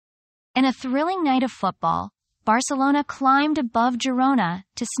In a thrilling night of football, Barcelona climbed above Girona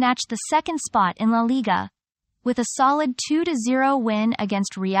to snatch the second spot in La Liga, with a solid 2-0 win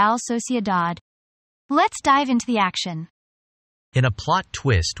against Real Sociedad. Let's dive into the action. In a plot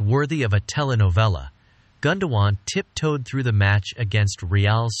twist worthy of a telenovela, Gundogan tiptoed through the match against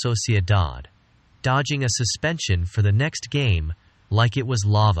Real Sociedad, dodging a suspension for the next game like it was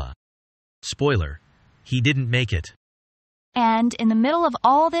lava. Spoiler, he didn't make it. And in the middle of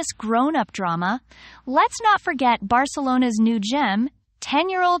all this grown-up drama, let's not forget Barcelona's new gem,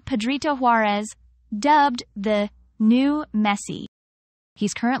 10-year-old Pedrito Juarez, dubbed the new Messi.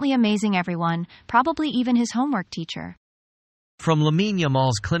 He's currently amazing everyone, probably even his homework teacher. From Lamine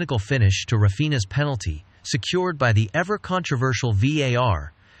Yamal's clinical finish to Rafinha's penalty, secured by the ever-controversial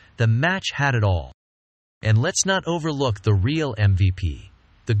VAR, the match had it all. And let's not overlook the real MVP,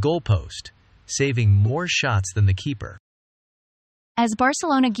 the goalpost, saving more shots than the keeper. As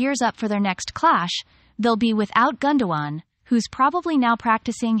Barcelona gears up for their next clash, they'll be without Gundogan, who's probably now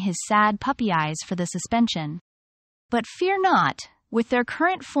practicing his sad puppy eyes for the suspension. But fear not, with their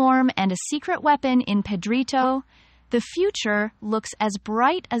current form and a secret weapon in Pedrito, the future looks as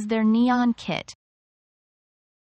bright as their neon kit.